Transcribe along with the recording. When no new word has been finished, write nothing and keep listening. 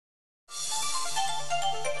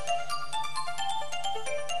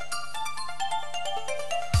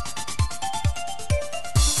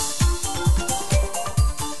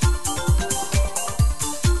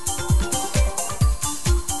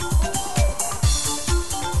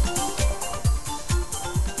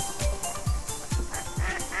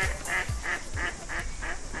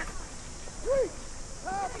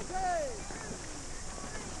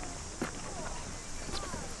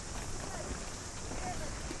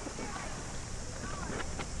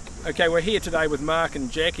Okay, we're here today with Mark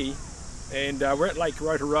and Jackie, and we're at Lake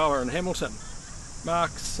Rotorua in Hamilton.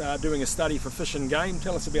 Mark's doing a study for Fish and Game.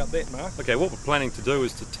 Tell us about that, Mark. Okay, what we're planning to do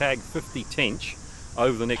is to tag 50 tench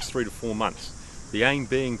over the next 3 to 4 months. The aim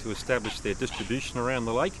being to establish their distribution around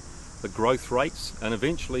the lake, the growth rates, and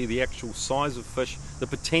eventually the actual size of fish, the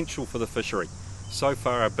potential for the fishery. So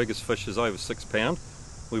far our biggest fish is over 6 pound.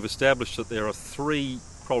 We've established that there are 3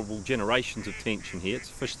 probable generations of tench in here.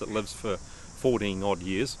 It's a fish that lives for 14 odd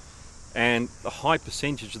years, and a high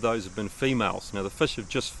percentage of those have been females. Now the fish have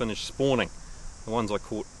just finished spawning. The ones I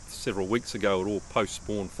caught several weeks ago are all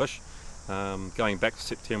post-spawn fish, going back to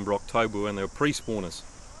September, October when they were pre-spawners.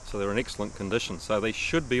 So they're in excellent condition, so they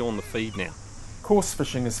should be on the feed now. Coarse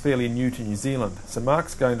fishing is fairly new to New Zealand, so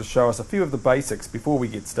Mark's going to show us a few of the basics before we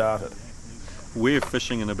get started. We're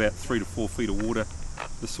fishing in about 3 to 4 feet of water.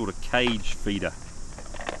 This sort of cage feeder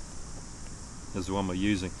is the one we're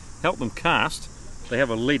using. Help them cast, they have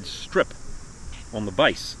a lead strip on the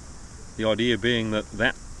base. The idea being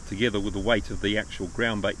that together with the weight of the actual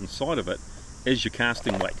ground bait inside of it is your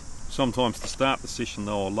casting weight. Sometimes to start the session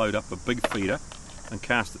they'll load up a big feeder and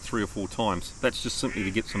cast it 3 or 4 times. That's just simply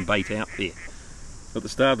to get some bait out there. At the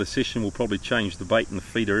start of the session we'll probably change the bait in the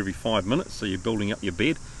feeder every 5 minutes, so you're building up your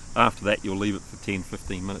bed. After that you'll leave it for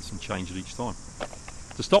 10-15 minutes and change it each time.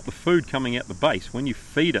 To stop the food coming out the base, when you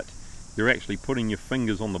feed it, you're actually putting your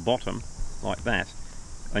fingers on the bottom like that,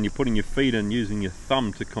 and you're putting your feed in using your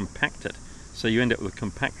thumb to compact it, so you end up with a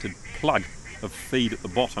compacted plug of feed at the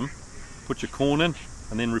bottom. Put your corn in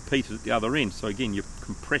and then repeat it at the other end, so again you're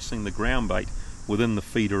compressing the ground bait within the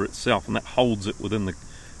feeder itself, and that holds it within the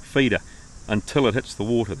feeder until it hits the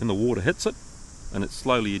water. Then the water hits it and it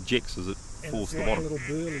slowly ejects as it falls to the bottom.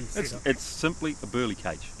 It's simply a burley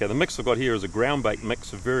cage. Okay, the mix I've got here is a ground bait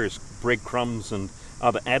mix of various breadcrumbs and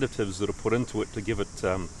other additives that are put into it to give it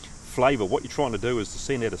flavour. What you're trying to do is to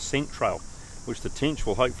send out a scent trail, which the tench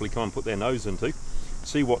will hopefully come and put their nose into,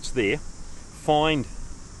 see what's there, find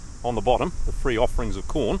on the bottom the 3 offerings of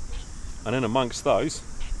corn, and in amongst those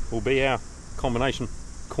will be our combination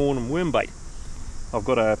corn and worm bait. I've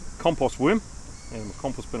got a compost worm and a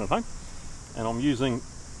compost bin at home, and I'm using,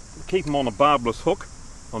 to keep them on a barbless hook,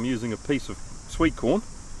 I'm using a piece of sweet corn,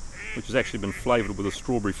 which has actually been flavoured with a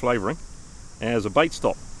strawberry flavouring, as a bait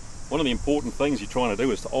stop. One of the important things you're trying to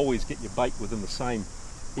do is to always get your bait within the same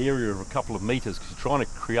area of a couple of metres, because you're trying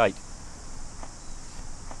to create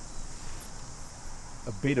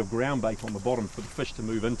a bed of ground bait on the bottom for the fish to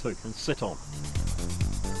move into and sit on.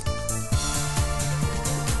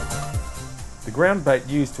 The ground bait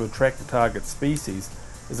used to attract the target species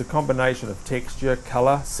is a combination of texture,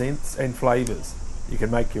 colour, scents and flavours. You can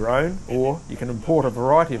make your own, or you can import a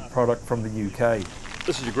variety of product from the UK.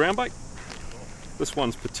 This is your ground bait. This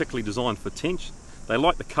one's particularly designed for tench. They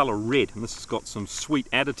like the colour red, and this has got some sweet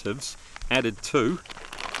additives added to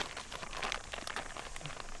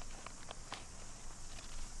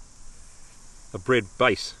a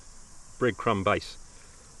breadcrumb base.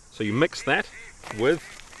 So you mix that with,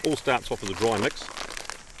 all starts off as a dry mix,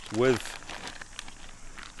 with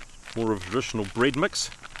more of a traditional bread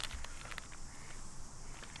mix.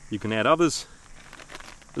 You can add others.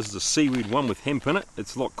 This is a seaweed one with hemp in it.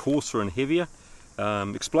 It's a lot coarser and heavier.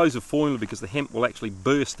 Explosive formula because the hemp will actually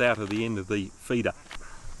burst out of the end of the feeder.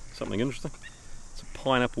 Something interesting. It's a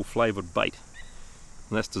pineapple flavoured bait,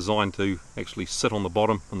 and that's designed to actually sit on the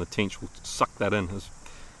bottom, and the tench will suck that in. And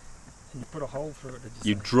you put a hole through it, did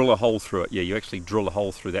you say? Drill a hole through it, yeah, you actually drill a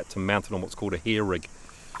hole through that to mount it on what's called a hair rig.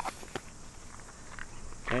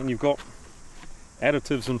 And you've got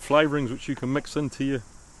additives and flavourings which you can mix into your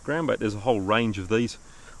ground bait. There's a whole range of these.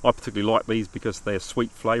 I particularly like these because they're sweet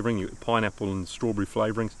flavouring, you get pineapple and strawberry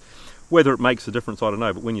flavourings. Whether it makes a difference, I don't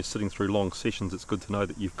know, but when you're sitting through long sessions, it's good to know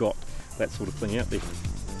that you've got that sort of thing out there.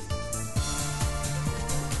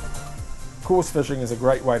 Coarse fishing is a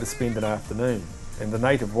great way to spend an afternoon, and the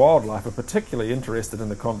native wildlife are particularly interested in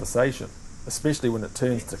the conversation, especially when it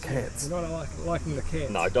turns to cats. You're not liking the cats?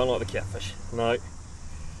 No, I don't like the catfish. No.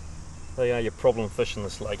 They are your problem fish in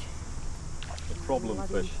this lake. The problem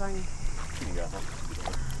fish. You can go, huh?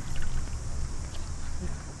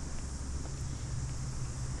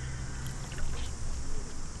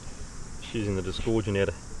 Just using the disgorger now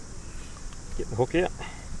to get the hook out.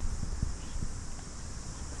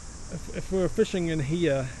 If we're fishing in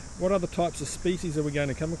here, what other types of species are we going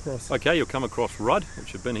to come across? Okay, you'll come across rudd,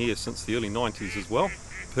 which have been here since the early 90s as well.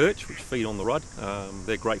 Perch, which feed on the rudd.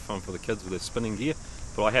 They're great fun for the kids with their spinning gear,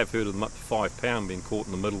 but I have heard of them up to 5 pound being caught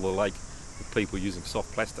in the middle of the lake with people using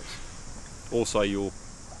soft plastics. Also, you'll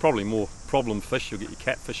probably more problem fish, you'll get your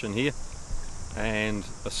catfish in here, and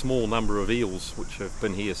a small number of eels which have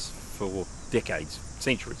been here for decades,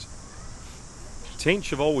 centuries. Tench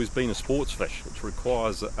have always been a sports fish, which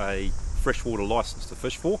requires a freshwater licence to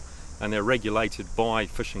fish for, and they're regulated by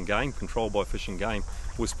Fish and Game, controlled by Fish and Game,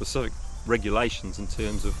 with specific regulations in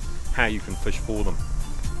terms of how you can fish for them.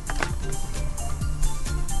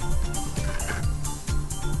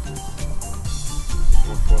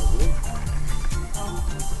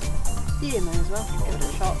 Yeah, may as well. Give it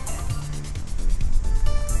a shot.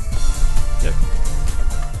 Yeah.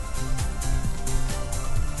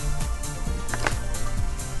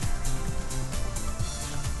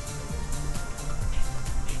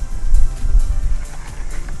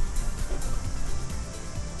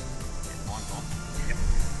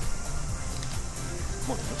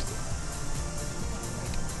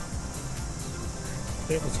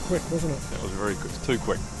 That was quick, wasn't it? That was very quick. It's too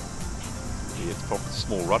quick. Yeah, it's probably a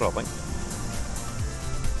small rudder, I think.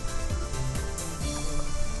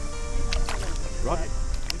 Right.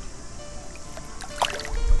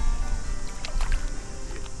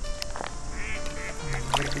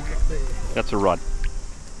 That's a rudd.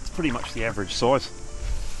 It's pretty much the average size.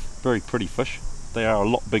 Very pretty fish. They are a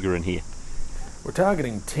lot bigger in here. We're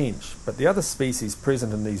targeting tench, but the other species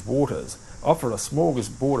present in these waters offer a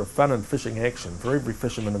smorgasbord of fun and fishing action for every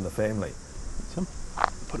fisherman in the family.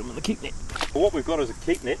 Put them in the keep net. Well, what we've got is a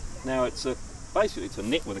keep net. Now basically it's a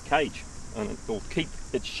net with a cage, and it will keep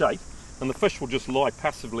its shape, and the fish will just lie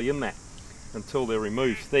passively in that until they're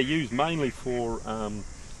removed. They're used mainly for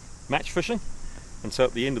match fishing, and so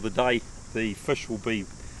at the end of the day the fish will be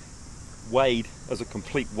weighed as a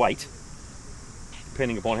complete weight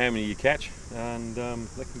depending upon how many you catch, and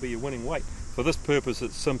that can be your winning weight. For this purpose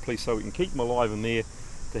it's simply so we can keep them alive in there,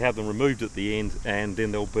 to have them removed at the end, and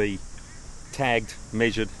then they'll be tagged,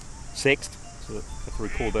 measured, sexed, so I have to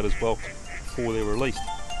record that as well before they're released.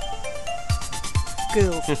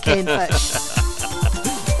 Girls can fish.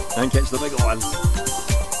 Don't catch the bigger ones.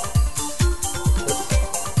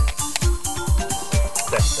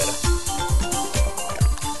 That's better.